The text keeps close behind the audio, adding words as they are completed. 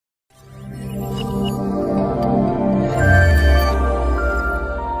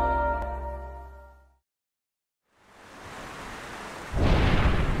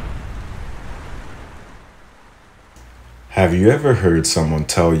Have you ever heard someone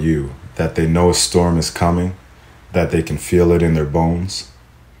tell you that they know a storm is coming, that they can feel it in their bones?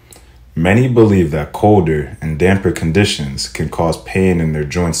 Many believe that colder and damper conditions can cause pain in their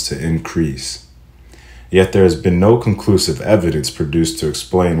joints to increase. Yet there has been no conclusive evidence produced to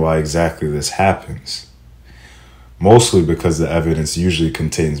explain why exactly this happens, mostly because the evidence usually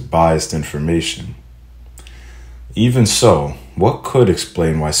contains biased information. Even so, what could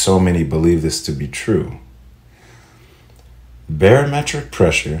explain why so many believe this to be true? Barometric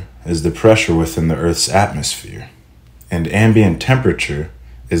pressure is the pressure within the Earth's atmosphere, and ambient temperature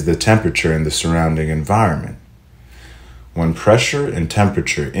is the temperature in the surrounding environment. When pressure and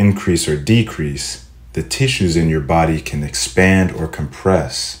temperature increase or decrease, the tissues in your body can expand or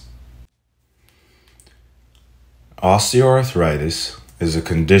compress. Osteoarthritis is a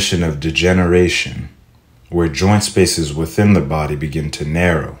condition of degeneration where joint spaces within the body begin to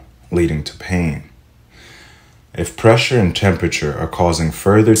narrow, leading to pain. If pressure and temperature are causing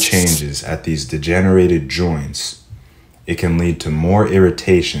further changes at these degenerated joints, it can lead to more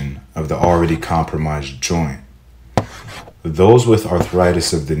irritation of the already compromised joint. Those with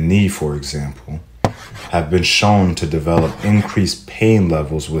arthritis of the knee, for example, have been shown to develop increased pain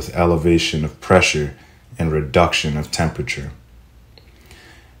levels with elevation of pressure and reduction of temperature.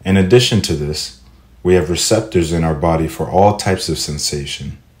 In addition to this, we have receptors in our body for all types of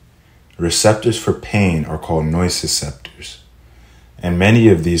sensation. Receptors for pain are called nociceptors, and many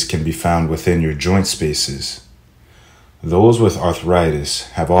of these can be found within your joint spaces. Those with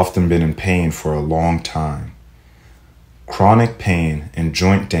arthritis have often been in pain for a long time. Chronic pain and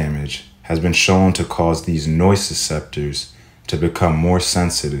joint damage has been shown to cause these nociceptors to become more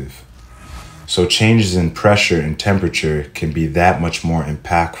sensitive, so changes in pressure and temperature can be that much more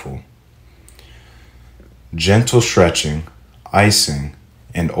impactful. Gentle stretching, icing,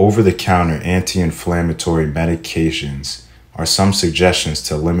 and over-the-counter anti-inflammatory medications are some suggestions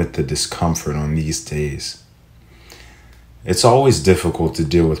to limit the discomfort on these days. It's always difficult to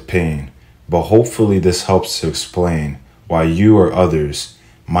deal with pain, but hopefully this helps to explain why you or others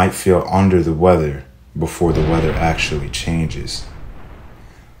might feel under the weather before the weather actually changes.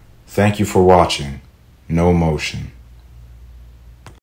 Thank you for watching. No motion.